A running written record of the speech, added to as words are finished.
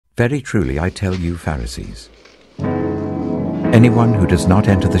Very truly I tell you, Pharisees, anyone who does not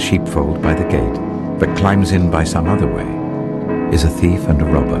enter the sheepfold by the gate, but climbs in by some other way, is a thief and a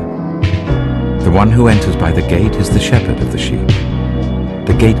robber. The one who enters by the gate is the shepherd of the sheep.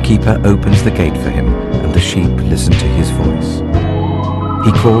 The gatekeeper opens the gate for him, and the sheep listen to his voice.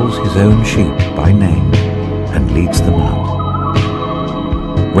 He calls his own sheep by name and leads them out.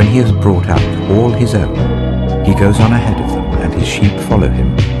 When he has brought out all his own, he goes on ahead of them, and his sheep follow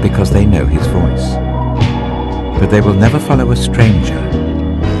him because they know his voice. But they will never follow a stranger.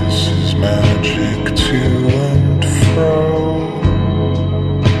 This is magic to and fro.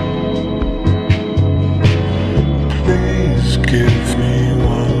 Please give me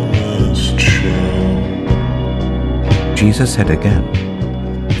one last show. Jesus said again,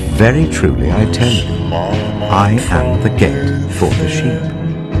 very truly I tell you, I am the gate for the sheep.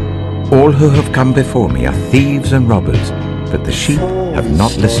 All who have come before me are thieves and robbers, but the sheep have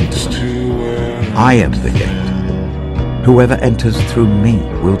not listened to them. I am the gate. Whoever enters through me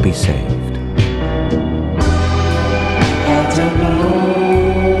will be saved.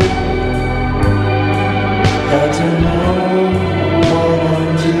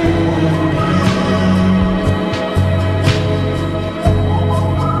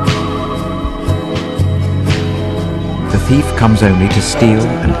 The thief comes only to steal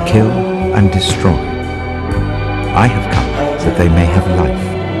and kill and destroy. I have come that they may have life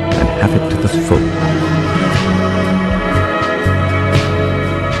and have it to the full.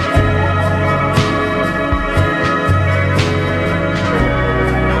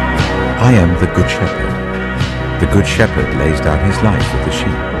 I am the good shepherd. The good shepherd lays down his life for the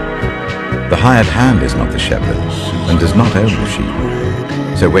sheep. The hired hand is not the shepherd and does not own the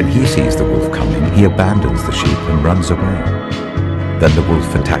sheep. So when he sees the wolf coming, he abandons the sheep and runs away. Then the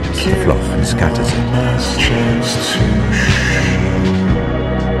wolf attacks the flock and scatters it.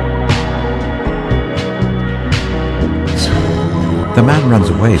 The man runs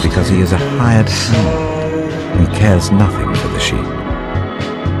away because he is a hired hand and cares nothing for the sheep.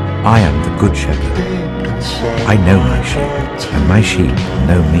 I am the good shepherd. I know my sheep, and my sheep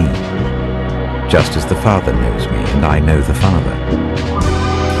know me, just as the Father knows me, and I know the Father.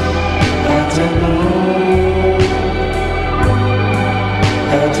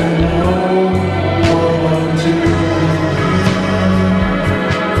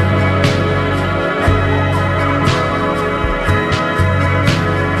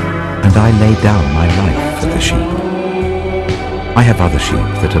 And I lay down my life for the sheep. I have other sheep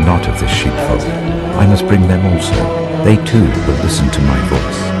that are not of this sheepfold. I must bring them also. They too will listen to my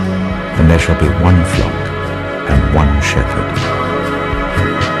voice. And there shall be one flock and one shepherd.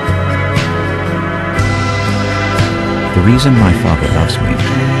 The reason my Father loves me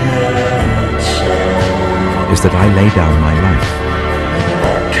is that I lay down my life,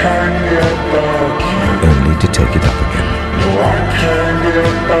 only to take it up again.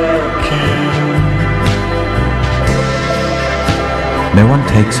 No one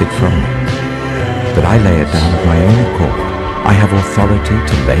takes it from me, but I lay it down of my own accord. I have authority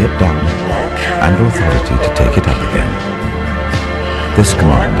to lay it down and authority to take it up again. This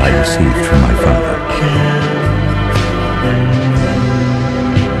command I received from my Father.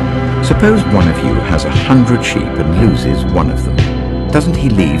 Suppose one of you has 100 sheep and loses one of them. Doesn't he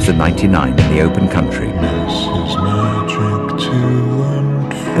leave the 99 in the open country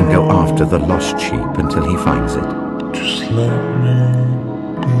and go after the lost sheep until he finds it? Just let me